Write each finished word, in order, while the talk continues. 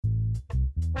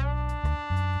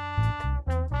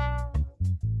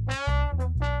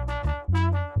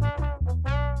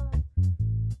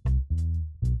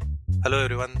Hello,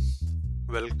 everyone.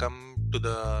 Welcome to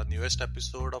the newest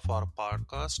episode of our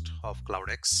podcast of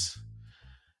CloudX.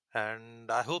 And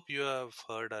I hope you have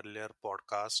heard earlier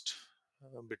podcast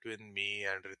between me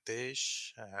and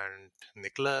Ritesh and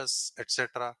Nicholas,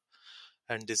 etc.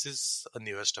 And this is a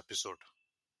newest episode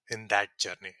in that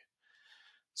journey.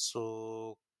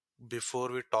 So,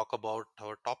 before we talk about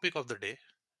our topic of the day,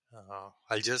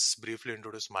 I'll just briefly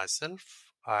introduce myself.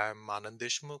 I'm Anand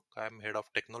Deshmukh. I'm head of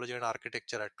technology and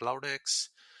architecture at CloudX,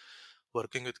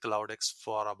 working with CloudX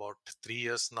for about 3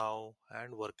 years now,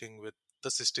 and working with the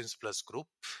Systems Plus group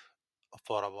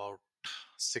for about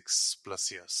 6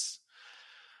 plus years.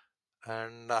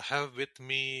 And I have with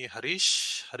me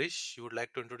Harish. Harish, you would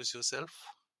like to introduce yourself?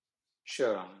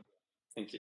 Sure, Anand.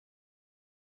 Thank you.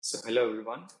 So, hello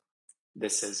everyone.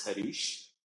 This is Harish.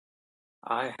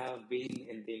 I have been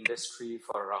in the industry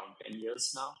for around 10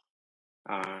 years now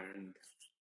and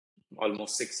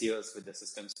almost 6 years with the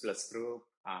Systems Plus group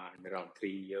and around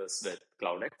 3 years with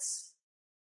CloudX.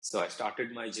 So, I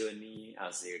started my journey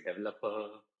as a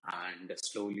developer and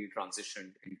slowly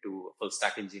transitioned into a full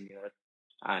stack engineer.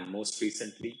 And most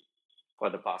recently, for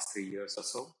the past 3 years or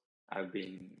so, I've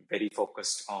been very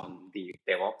focused on the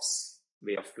DevOps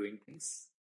way of doing things.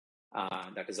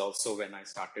 That is also when I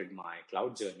started my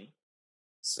cloud journey.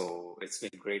 So it's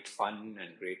been great fun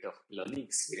and great of learning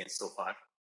experience so far.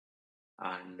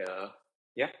 And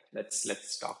yeah,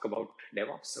 let's talk about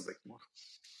DevOps a bit more.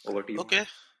 Over to you, Okay, Anand.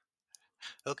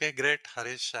 okay, great,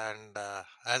 Harish. And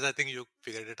as I think you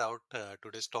figured it out,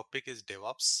 today's topic is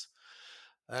DevOps.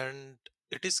 And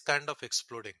it is kind of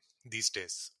exploding these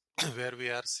days, where we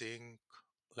are seeing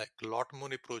like lot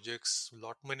many projects,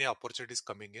 lot many opportunities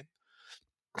coming in.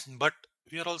 But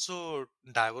we are also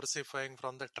diversifying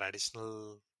from the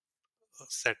traditional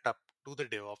setup to the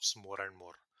DevOps more and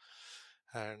more.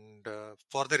 And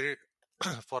for the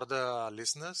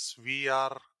listeners, we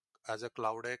are as a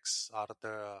CloudX are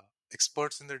the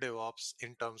experts in the DevOps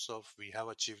in terms of we have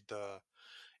achieved the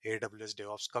AWS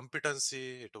DevOps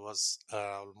competency. It was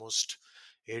almost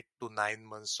 8 to 9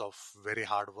 months of very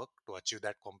hard work to achieve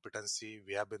that competency.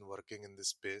 We have been working in this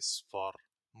space for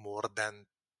more than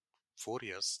 4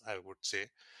 years, I would say,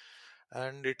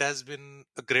 and it has been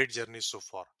a great journey so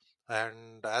far.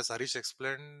 And as Harish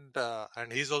explained,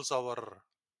 and he's also our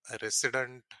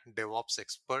resident DevOps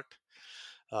expert.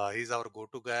 He's our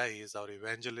go-to guy. He's our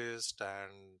evangelist,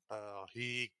 and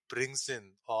he brings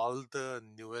in all the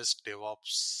newest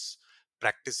DevOps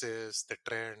practices, the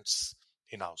trends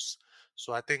in house.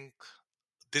 So I think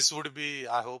this would be,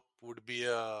 I hope, would be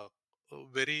a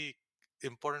very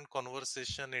important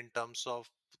conversation in terms of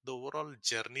the overall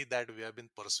journey that we have been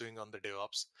pursuing on the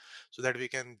DevOps, so that we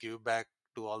can give back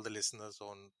to all the listeners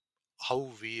on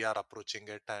how we are approaching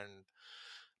it, and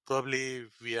probably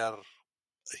we are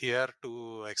here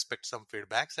to expect some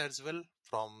feedbacks as well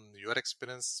from your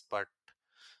experience. But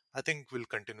I think we'll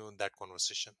continue in that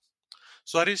conversation.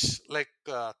 So Harish,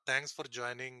 thanks for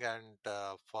joining and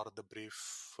for the brief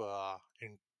for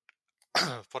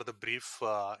the brief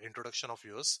introduction of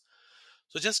yours.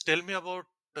 So just tell me about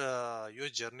your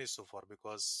journey so far,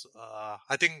 because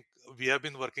I think we have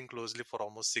been working closely for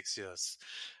almost 6 years,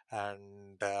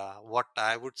 and what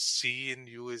I would see in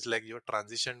you is like your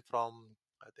transition from,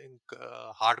 I think,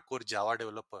 hardcore Java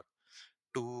developer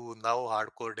to now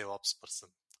hardcore DevOps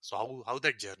person. So how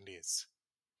that journey is?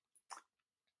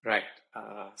 Right.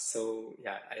 So,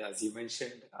 as you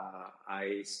mentioned,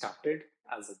 I started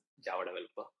as a Java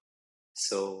developer.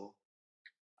 So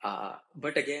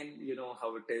but again, you know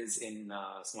how it is in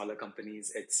smaller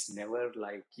companies. It's never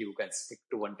like you can stick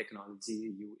to one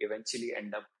technology. You eventually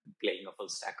end up playing a full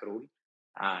stack role.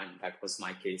 And that was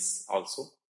my case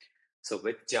also. So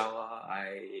with Java,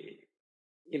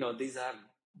 these are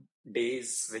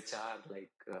days which are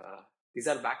these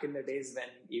are back in the days when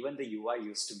even the UI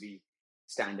used to be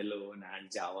standalone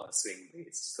and Java swing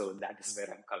based. So that is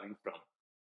where I'm coming from.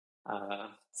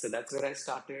 So that's where I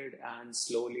started and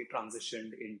slowly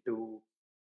transitioned into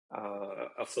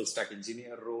a full stack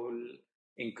engineer role,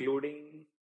 including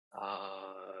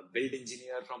build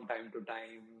engineer from time to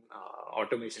time,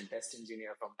 automation test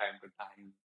engineer from time to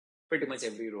time, pretty much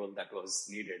every role that was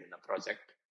needed in a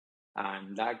project.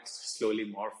 And that slowly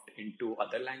morphed into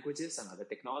other languages and other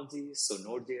technologies. So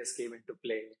Node.js came into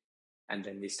play. And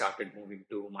then we started moving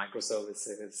to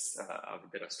microservices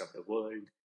with the rest of the world.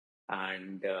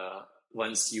 And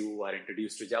once you are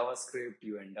introduced to JavaScript,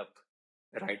 you end up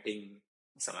writing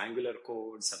some Angular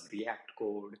code, some React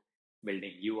code,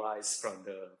 building UIs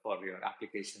for your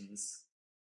applications.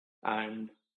 And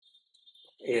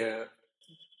uh,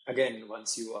 again,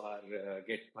 once you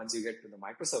get to the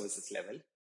microservices level,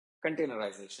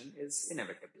 containerization is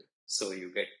inevitable. So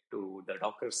you get to the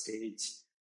Docker stage.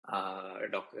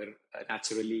 Docker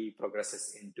naturally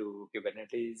progresses into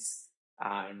Kubernetes,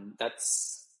 and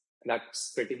that's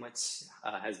pretty much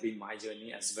has been my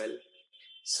journey as well.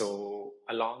 So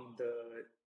along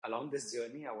this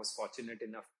journey, I was fortunate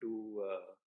enough to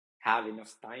have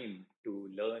enough time to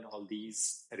learn all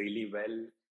these really well,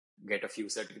 get a few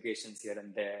certifications here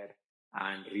and there,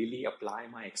 and really apply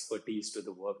my expertise to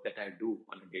the work that I do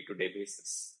on a day-to-day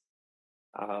basis.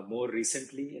 More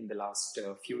recently, in the last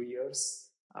few years,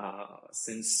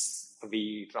 since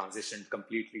we transitioned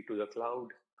completely to the cloud,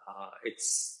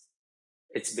 it's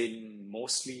been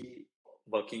mostly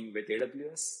working with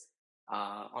AWS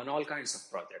on all kinds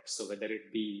of projects. So whether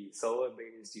it be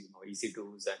server-based,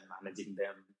 EC2s and managing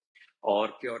them, or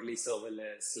purely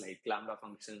serverless like Lambda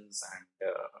functions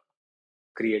and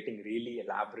creating really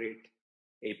elaborate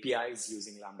APIs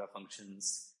using Lambda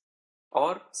functions,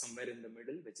 or somewhere in the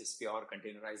middle, which is pure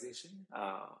containerization,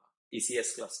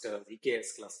 ECS clusters,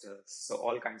 EKS clusters. So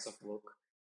all kinds of work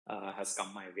has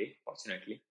come my way,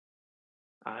 fortunately.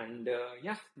 And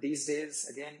yeah, these days,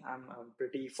 again, I'm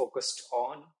pretty focused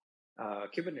on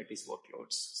Kubernetes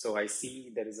workloads. So I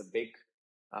see there is a big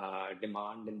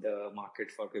demand in the market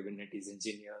for Kubernetes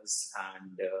engineers.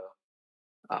 And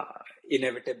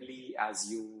inevitably, as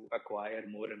you acquire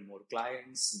more and more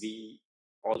clients, we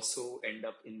also end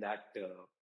up in that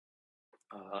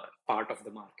part of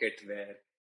the market where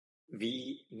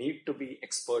we need to be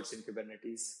experts in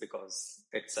Kubernetes because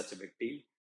it's such a big deal.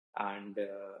 And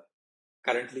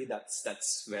currently,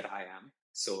 that's where I am.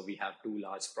 So we have two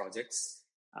large projects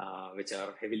which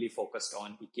are heavily focused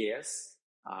on EKS,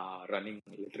 running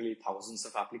literally thousands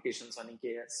of applications on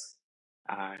EKS.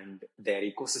 And their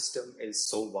ecosystem is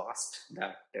so vast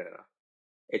that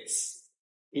it's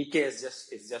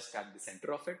EKS is just at the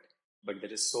center of it, but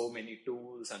there is so many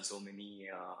tools and so many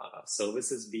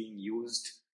services being used,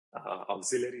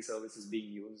 auxiliary services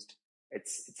being used.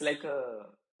 It's like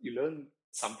you learn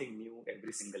something new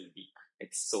every single week.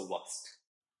 It's so vast.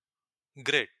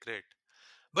 Great, great.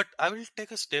 But I will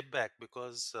take a step back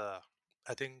because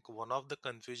I think one of the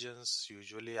confusions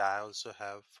usually I also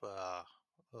have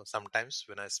sometimes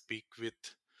when I speak with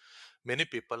many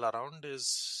people around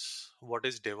is what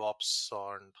is DevOps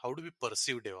and how do we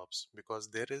perceive DevOps? Because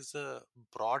there is a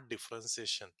broad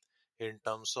differentiation in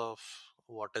terms of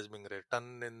what is being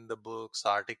written in the books,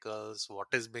 articles, what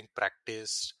is being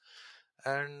practiced,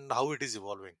 and how it is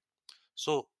evolving.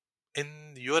 So,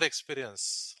 in your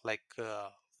experience,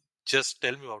 just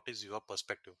tell me what is your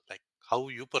perspective, like how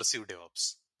you perceive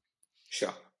DevOps.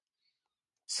 Sure.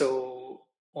 So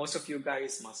most of you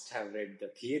guys must have read the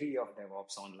theory of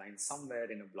DevOps online somewhere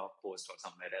in a blog post or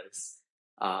somewhere else.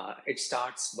 It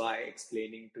starts by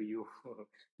explaining to you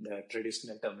the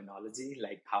traditional terminology,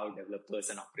 like how developers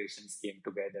and operations came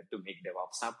together to make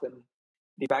DevOps happen.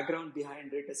 The background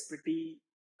behind it is pretty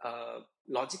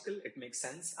logical. It makes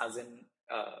sense, as in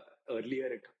earlier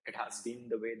it has been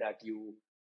the way that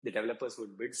the developers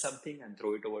would build something and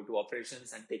throw it over to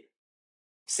operations and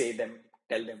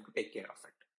tell them to take care of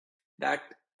it. That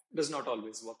does not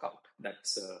always work out.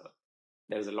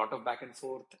 There's a lot of back and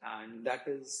forth, and there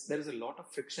is a lot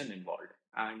of friction involved,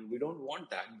 and we don't want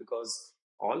that because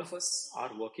all of us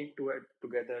are working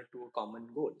together to a common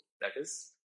goal, that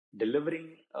is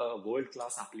delivering a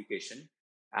world-class application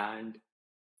and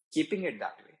keeping it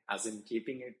that way, as in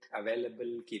keeping it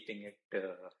available, keeping it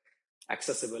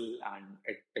accessible, and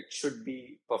it should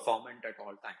be performant at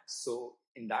all times. So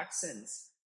in that sense,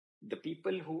 the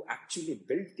people who actually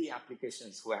built the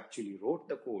applications, who actually wrote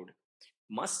the code,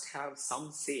 must have some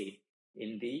say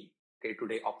in the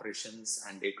day-to-day operations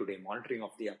and day-to-day monitoring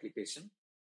of the application.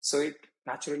 So it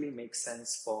naturally makes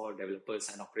sense for developers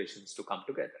and operations to come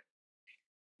together.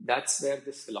 That's where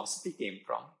this philosophy came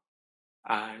from.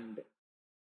 And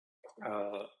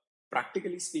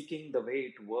practically speaking, the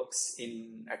way it works,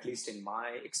 at least in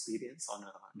my experience on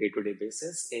a day-to-day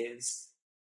basis, is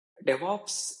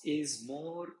DevOps is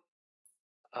more,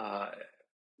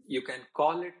 you can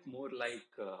call it more like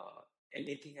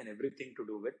anything and everything to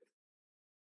do with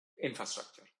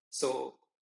infrastructure. So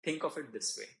think of it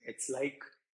this way. It's like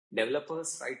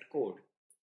developers write code,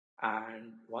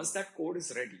 and once that code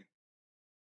is ready,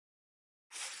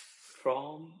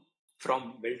 from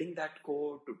building that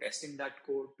code to testing that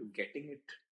code to getting it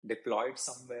deployed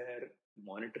somewhere,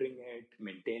 monitoring it,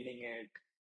 maintaining it,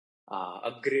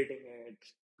 upgrading it,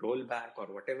 rollback, or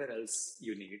whatever else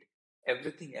you need,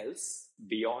 everything else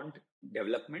beyond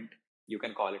development, you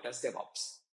can call it as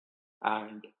DevOps.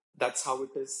 And that's how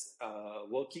it is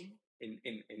working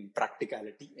in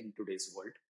practicality in today's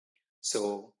world.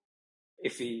 So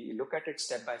if we look at it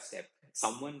step by step,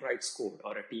 someone writes code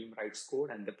or a team writes code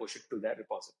and they push it to their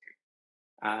repository.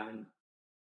 And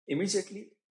immediately,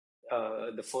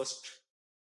 the first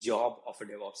job of a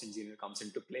DevOps engineer comes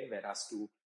into play,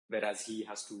 whereas he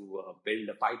has to build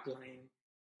a pipeline.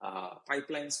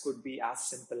 Pipelines could be as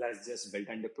simple as just build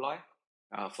and deploy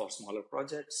for smaller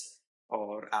projects,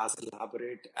 or as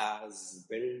elaborate as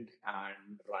build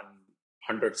and run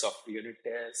hundreds of unit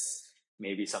tests,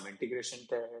 maybe some integration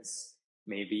tests,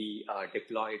 maybe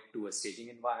deploy it to a staging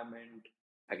environment,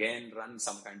 again run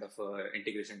some kind of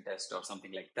integration test or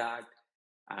something like that.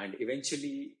 And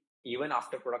eventually, even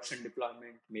after production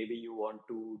deployment, maybe you want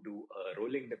to do a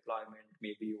rolling deployment,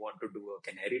 maybe you want to do a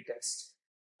canary test,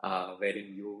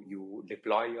 wherein you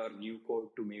deploy your new code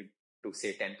to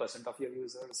say 10% of your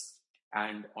users,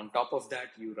 and on top of that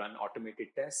you run automated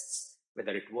tests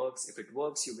whether it works. If it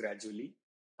works, you gradually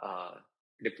uh,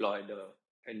 deploy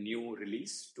a new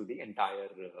release to the entire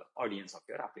audience of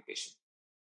your application.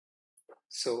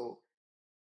 So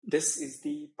this is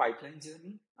the pipeline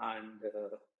journey, and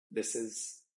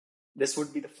this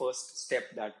would be the first step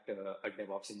that a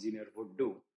DevOps engineer would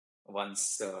do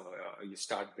once you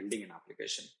start building an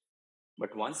application.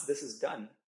 But once this is done,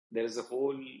 there is a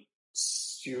whole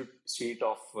suite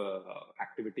of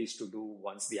activities to do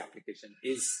once the application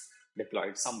is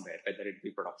deployed somewhere, whether it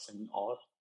be production or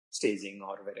staging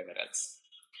or wherever else.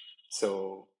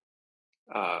 So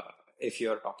uh, if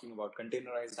you're talking about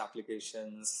containerized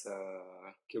applications,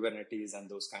 Kubernetes and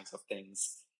those kinds of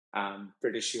things, I'm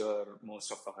pretty sure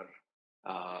most of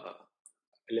our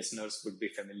listeners would be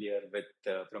familiar with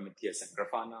Prometheus and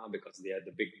Grafana, because they are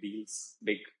the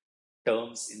big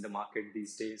terms in the market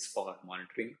these days for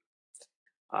monitoring.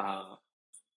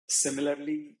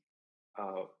 Similarly,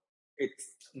 uh,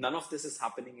 none of this is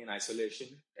happening in isolation.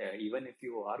 Even if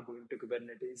you are going to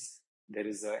Kubernetes, there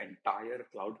is an entire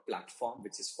cloud platform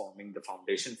which is forming the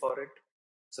foundation for it.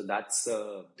 So that's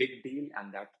a big deal,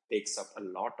 and that takes up a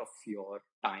lot of your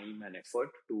time and effort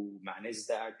to manage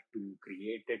that, to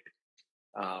create it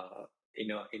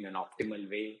in an optimal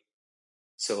way.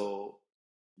 So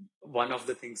one of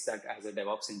the things that as a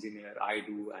DevOps engineer I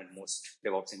do, and most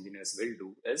DevOps engineers will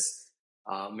do, is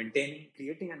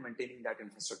creating and maintaining that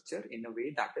infrastructure in a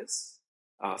way that is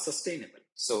sustainable.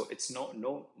 So it's no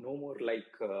more like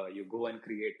you go and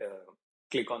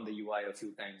click on the UI a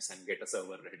few times and get a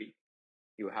server ready.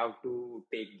 You have to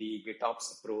take the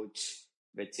GitOps approach,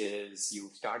 which is you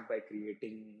start by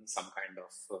creating some kind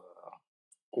of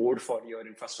code for your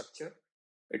infrastructure.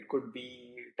 It could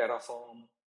be Terraform,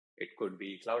 it could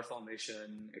be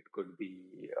CloudFormation, it could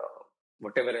be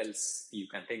whatever else you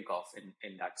can think of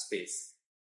in that space.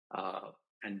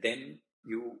 And then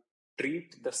you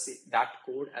treat that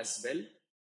code as well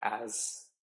as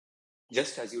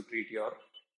just as you treat your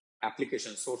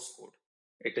application source code.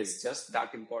 It is just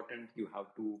that important. You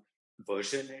have to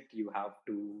version it. You have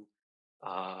to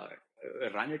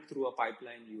run it through a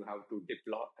pipeline. You have to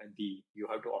you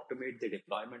have to automate the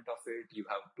deployment of it. You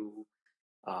have to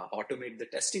automate the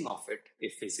testing of it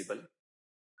if feasible.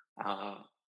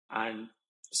 And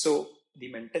so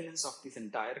the maintenance of this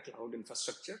entire cloud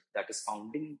infrastructure that is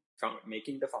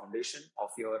making the foundation of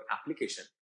your application,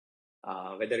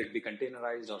 whether it be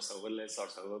containerized or serverless or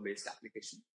server-based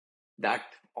application,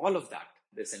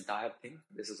 this entire thing,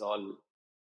 this is all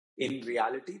in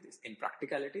reality, in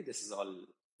practicality, this is all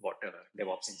what a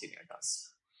DevOps engineer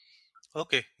does.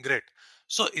 Okay, great.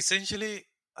 So essentially,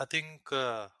 I think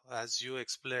as you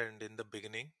explained in the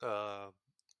beginning,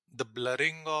 the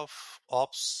blurring of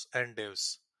ops and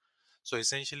devs. So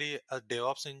essentially, a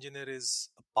DevOps engineer is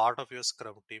a part of your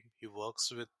Scrum team. He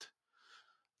works with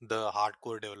the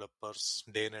hardcore developers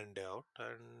day in and day out,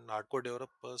 and hardcore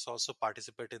developers also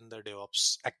participate in the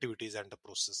DevOps activities and the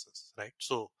processes, right?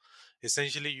 So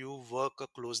essentially, you work a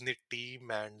close knit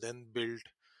team and then build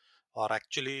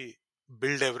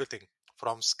everything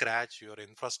from scratch: your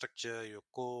infrastructure, your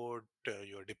code,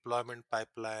 your deployment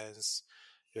pipelines,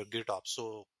 your GitOps.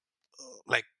 So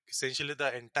like essentially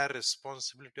the entire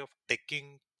responsibility of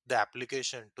taking the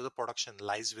application to the production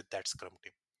lies with that Scrum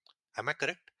team. Am I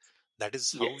correct? That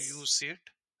is how you Yes. see it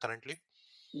currently?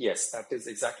 Yes, that is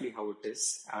exactly how it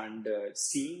is. And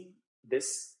seeing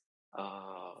this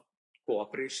uh,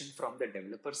 cooperation from the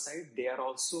developer side, they are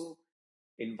also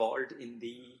involved in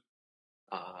the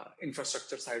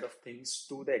infrastructure side of things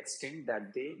to the extent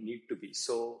that they need to be.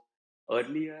 So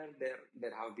earlier,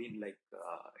 there have been like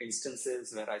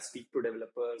instances where I speak to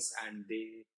developers and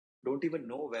they don't even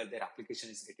know where their application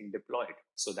is getting deployed.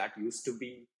 So that used to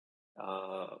be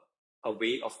uh, a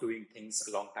way of doing things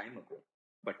a long time ago.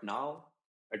 But now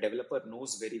a developer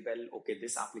knows very well, okay,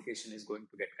 this application is going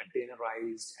to get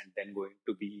containerized and then going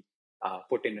to be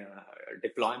put in a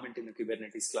deployment in a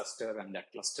Kubernetes cluster, and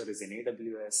that cluster is in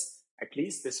AWS. At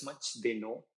least this much they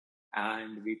know.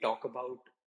 And we talk about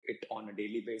it on a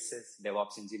daily basis,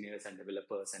 DevOps engineers and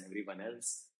developers and everyone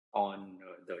else on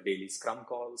the daily Scrum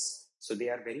calls. So they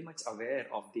are very much aware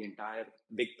of the entire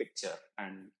big picture,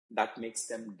 and that makes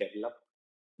them develop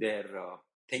their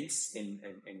things in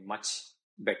much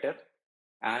better.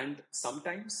 And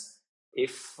sometimes,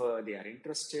 if they are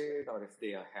interested or if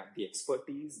they have the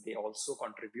expertise, they also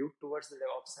contribute towards the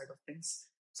DevOps side of things.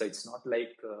 So it's not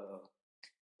like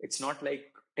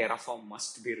Terraform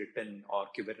must be written or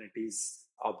Kubernetes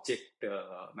object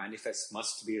manifest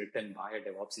must be written by a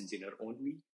DevOps engineer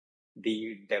only.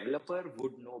 The developer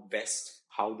would know best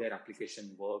how their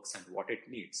application works and what it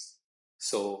needs.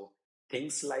 So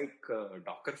things like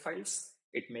Docker files,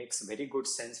 it makes very good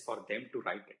sense for them to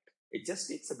write it. It just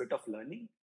takes a bit of learning,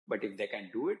 but if they can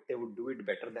do it, they would do it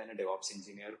better than a DevOps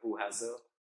engineer who has a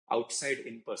outside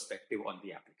in perspective on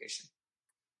the application.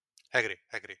 Agree.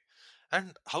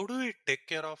 And how do we take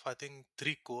care of, I think,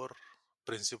 three core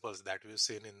principles that we've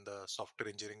seen in the software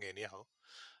engineering anyhow?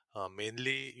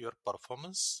 Mainly your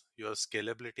performance, your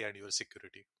scalability, and your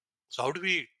security. So how do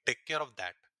we take care of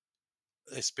that,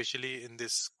 especially in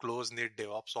this close-knit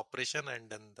DevOps operation, and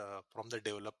then from the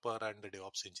developer and the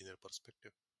DevOps engineer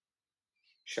perspective?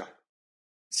 Sure.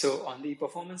 So on the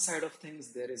performance side of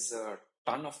things, there is a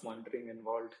ton of monitoring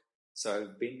involved. So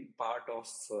I've been part of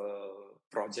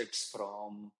projects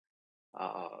from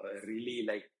really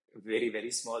like very,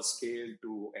 very small scale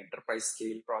to enterprise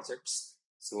scale projects.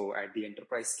 So at the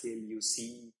enterprise scale, you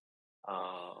see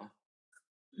uh,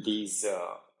 these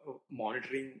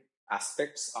monitoring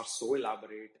aspects are so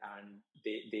elaborate, and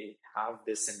they have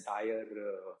this entire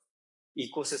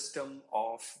ecosystem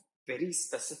of very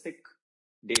specific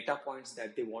data points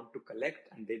that they want to collect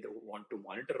and they want to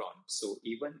monitor on. So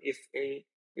even if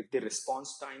the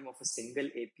response time of a single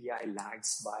API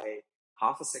lags by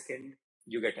half a second,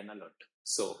 you get an alert.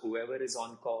 So whoever is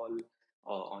on call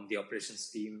on the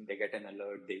operations team, they get an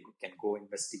alert. They can go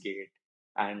investigate,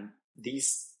 and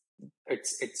these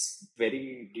it's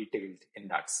very detailed in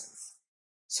that sense.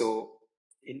 So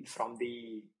in from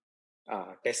the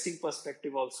testing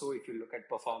perspective also, if you look at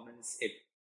performance, it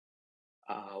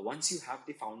once you have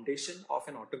the foundation of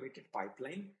an automated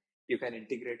pipeline, you can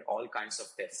integrate all kinds of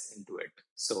tests into it.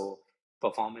 So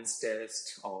performance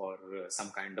test or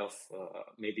some kind of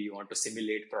maybe you want to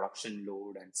simulate production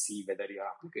load and see whether your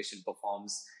application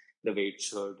performs the way it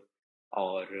should.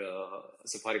 Or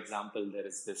so for example, there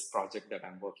is this project that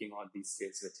I'm working on these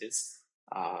days, which is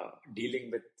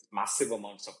dealing with massive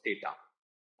amounts of data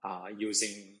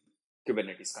using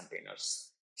Kubernetes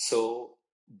containers. So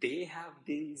they have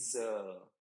these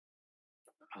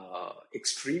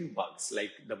extreme bugs,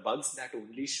 like the bugs that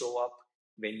only show up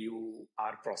when you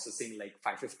are processing like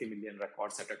 550 million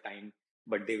records at a time,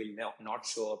 but they will not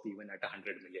show up even at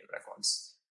 100 million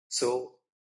records. So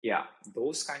yeah,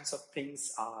 those kinds of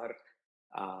things are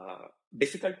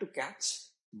difficult to catch,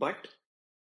 but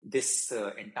this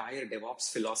entire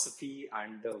DevOps philosophy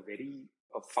and the very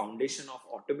foundation of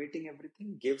automating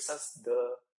everything gives us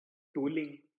the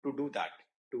tooling to do that,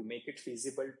 to make it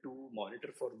feasible to monitor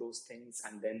for those things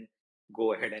and then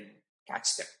go ahead and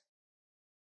catch them.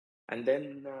 And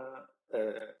then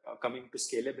coming to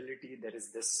scalability, there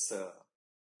is this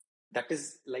that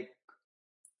is like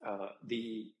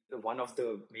the one of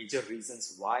the major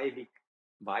reasons why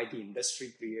the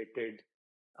industry created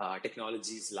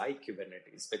technologies like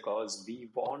Kubernetes, because we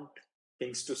want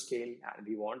things to scale and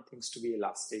we want things to be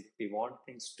elastic. We want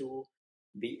things to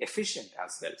be efficient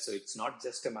as well. So it's not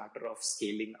just a matter of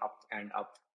scaling up and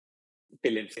up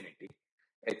till infinity.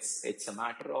 It's a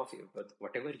matter of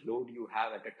whatever load you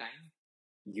have at a time,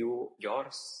 your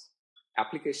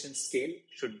application scale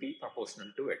should be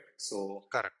proportional to it. So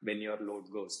Correct. when your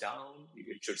load goes down,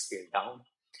 it should scale down.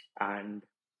 And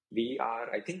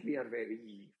I think we are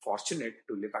very fortunate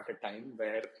to live at a time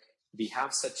where we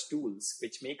have such tools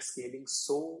which make scaling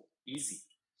so easy.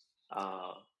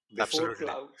 Uh, before Absolutely.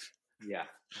 cloud, yeah,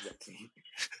 exactly.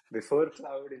 Before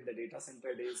cloud in the data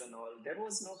center days and all, there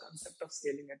was no concept of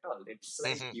scaling at all. It's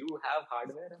like Mhm. you have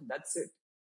hardware and that's it.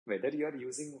 Whether you're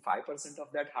using 5%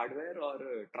 of that hardware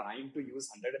or trying to use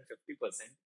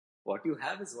 150%, what you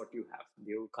have is what you have.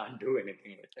 You can't do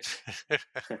anything with it.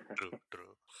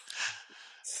 True.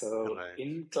 So Right.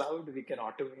 in cloud, we can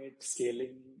automate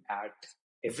scaling at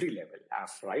every level,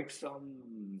 right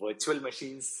from virtual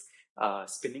machines,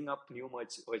 spinning up new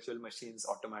virtual machines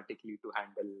automatically to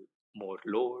handle more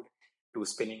load, to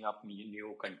spinning up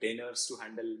new containers to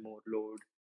handle more load,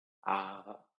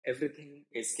 uh, everything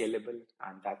is scalable,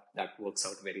 and that works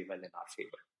out very well in our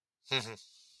favor. Mhm.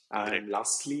 Great. And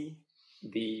lastly,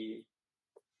 the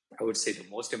I would say the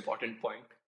most important point,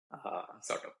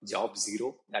 sort of job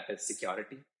zero, that is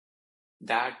security.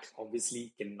 That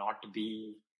obviously cannot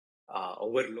be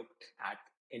overlooked at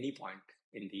any point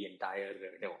in the entire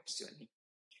DevOps journey.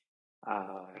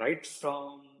 Right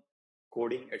from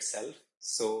coding itself.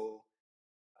 So,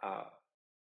 uh,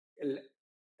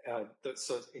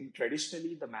 so in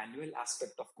traditionally the manual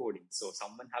aspect of coding. So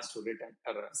someone has to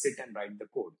sit and write the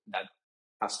code that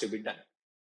has to be done.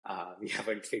 We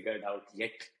haven't figured out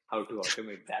yet how to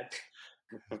automate that.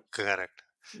 Correct.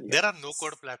 Yeah. There are no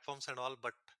code platforms and all,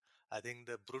 but I think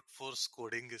the brute force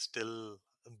coding is still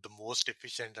the most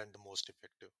efficient and the most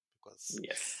effective because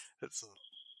Yes. so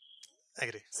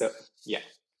agree. So, yeah.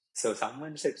 So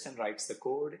someone sits and writes the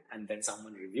code, and then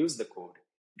someone reviews the code.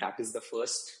 That is the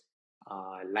first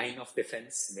line of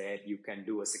defense where you can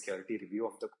do a security review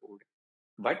of the code.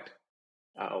 But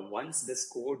once this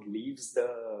code leaves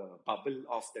the bubble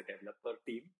of the developer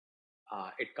team,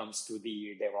 it comes to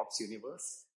the DevOps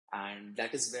universe. And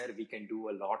that is where we can do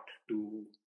a lot to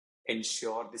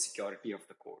ensure the security of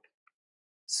the code.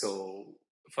 So,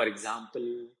 for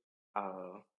example,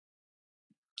 uh,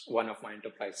 one of my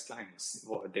enterprise clients,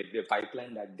 the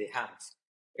pipeline that they have,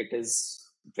 it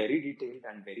is very detailed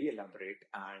and very elaborate,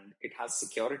 and it has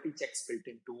security checks built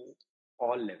into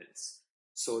all levels.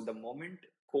 So the moment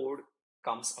code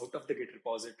comes out of the Git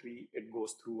repository, it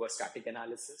goes through a static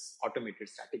analysis, automated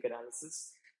static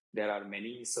analysis. There are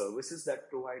many services that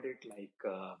provide it, like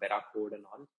Veracode and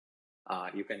all.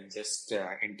 You can just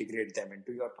integrate them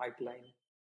into your pipeline.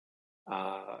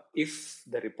 If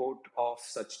the report of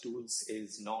such tools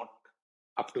is not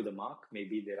up to the mark,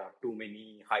 maybe there are too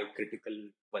many high critical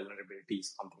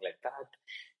vulnerabilities, something like that,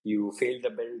 you fail the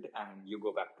build and you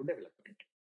go back to development.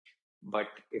 But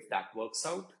if that works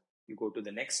out, you go to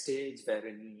the next stage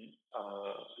wherein,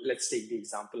 let's take the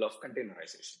example of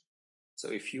containerization. So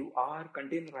if you are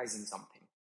containerizing something,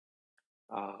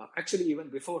 actually, even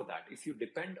before that, if you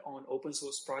depend on open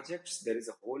source projects, there is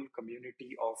a whole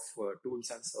community of tools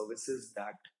and services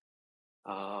that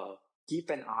keep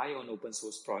an eye on open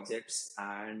source projects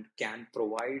and can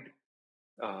provide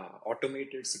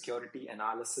automated security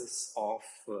analysis of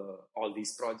all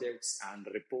these projects and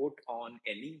report on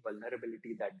any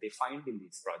vulnerability that they find in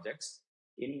these projects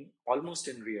in almost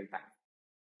in real time.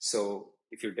 So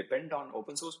if you depend on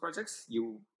open source projects,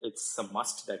 it's a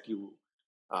must that you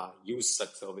use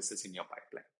such services in your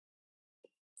pipeline.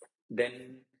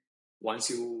 Then once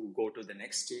you go to the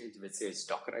next stage, which is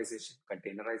Dockerization,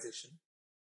 containerization,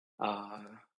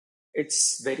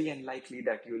 it's very unlikely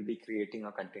that you'll be creating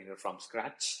a container from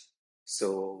scratch.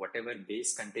 So whatever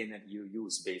base container you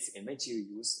use, base image you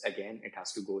use, again, it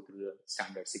has to go through the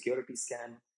standard security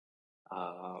scan.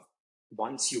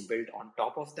 Once you build on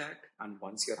top of that, and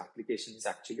once your application is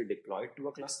actually deployed to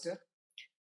a cluster,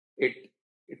 it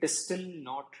is still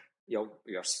not,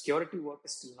 your security work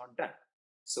is still not done.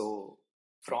 So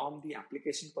from the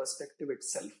application perspective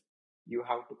itself, you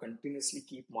have to continuously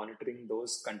keep monitoring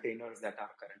those containers that are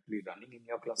currently running in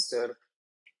your cluster.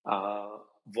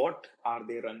 What are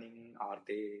they running? Are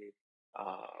they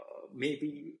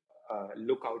maybe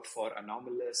look out for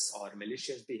anomalous or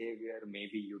malicious behavior?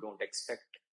 Maybe you don't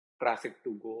expect traffic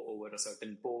to go over a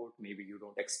certain port. Maybe you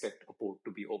don't expect a port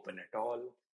to be open at all,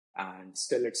 and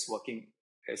still it's working.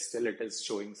 Still, it is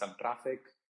showing some traffic.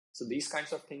 So these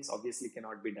kinds of things obviously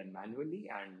cannot be done manually,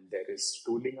 and there is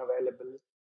tooling available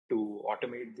to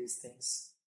automate these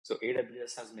things. So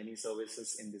AWS has many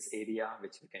services in this area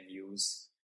which we can use.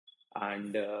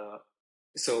 And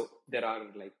so there are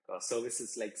like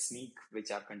services like Sneak,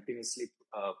 which are continuously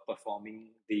performing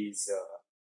these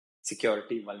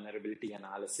security vulnerability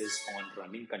analysis on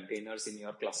running containers in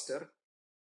your cluster.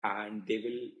 And they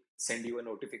will send you a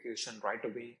notification right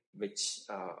away, which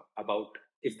about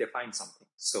if they find something.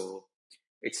 So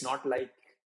it's not like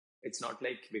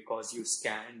because you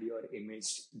scanned your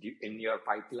image in your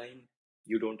pipeline,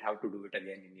 you don't have to do it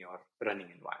again in your running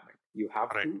environment. You have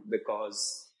Right. to,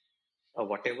 because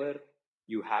whatever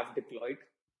you have deployed,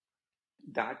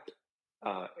 that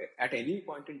at any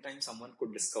point in time, someone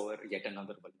could discover yet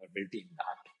another vulnerability in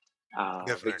that,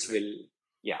 Definitely.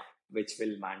 which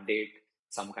will mandate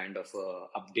some kind of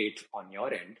update on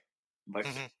your end. But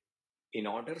Mhm. in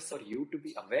order for you to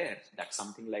be aware that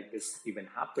something like this even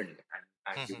happened,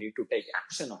 and you Mhm. need to take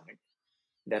action on it,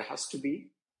 there has to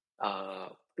be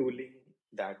tooling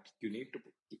that you need to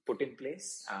put in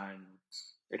place, and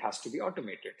it has to be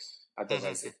automated.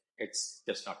 Otherwise, Mhm. it's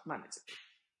just not manageable.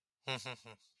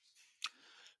 Mhm.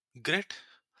 Great.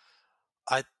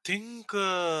 I think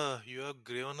you have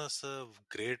given us a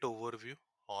great overview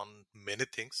on many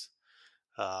things.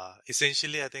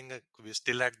 Essentially, I think we're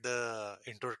still at the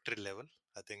introductory level.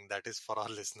 I think that is for our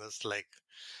listeners. Like,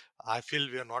 I feel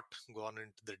we are not gone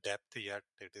into the depth yet.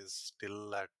 It is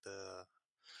still at the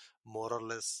more or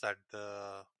less at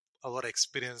the our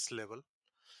experience level.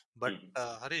 But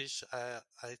Mhm. Harish,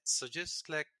 I suggest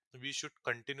like we should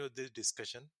continue this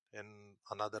discussion in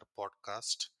another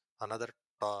podcast, another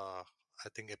I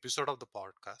think episode of the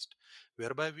podcast,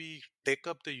 whereby we take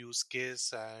up the use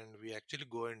case and we actually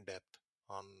go in depth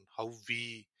on how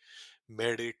we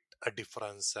made it a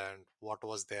difference and what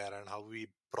was there and how we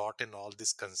brought in all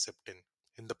this concept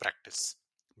in the practice,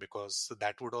 because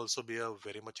that would also be a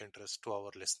very much interest to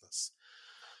our listeners.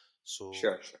 So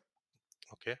Sure, sure.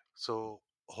 okay, so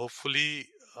hopefully,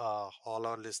 all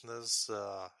our listeners,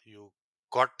 you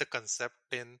got the concept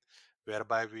in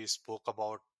whereby we spoke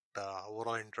about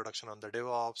overall introduction on the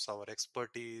DevOps, our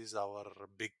expertise, our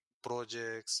big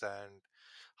projects, and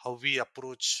how we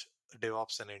approach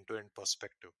DevOps and end-to-end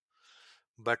perspective.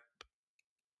 But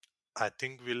I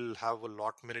think we'll have a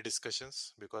lot many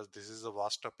discussions because this is a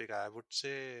vast topic. I would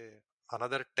say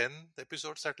another 10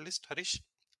 episodes at least, Harish,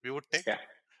 we would take. Yeah,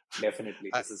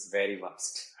 definitely. This is very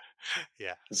vast.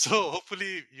 Yeah. So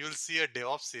hopefully you'll see a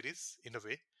DevOps series in a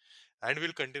way, and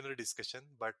we'll continue the discussion.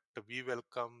 But we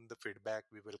welcome the feedback.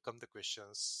 We welcome the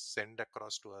questions sent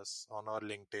across to us on our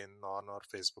LinkedIn, on our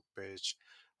Facebook page,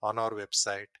 on our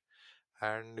website,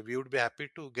 and we would be happy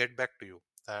to get back to you.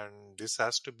 And this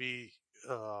has to be,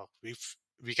 if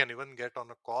we can even get on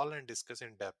a call and discuss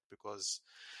in depth, because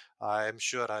I am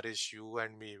sure Harish, you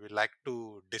and me, we like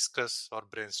to discuss or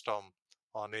brainstorm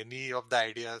on any of the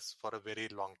ideas for a very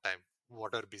long time,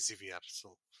 whatever busy we are.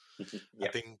 So I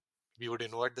Yeah, think we would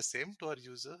invite the same to our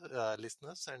user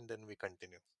listeners, and then we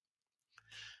continue.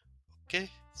 Okay,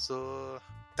 so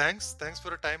thanks for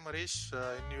your time, Harish,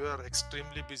 in your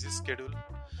extremely busy schedule,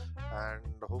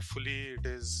 and hopefully it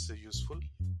is useful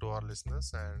to our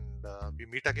listeners. And we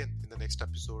meet again in the next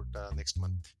episode next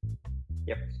month.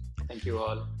 yep. Thank you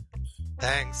all.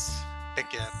 Thanks. Take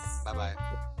care. Bye bye.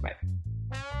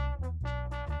 Bye.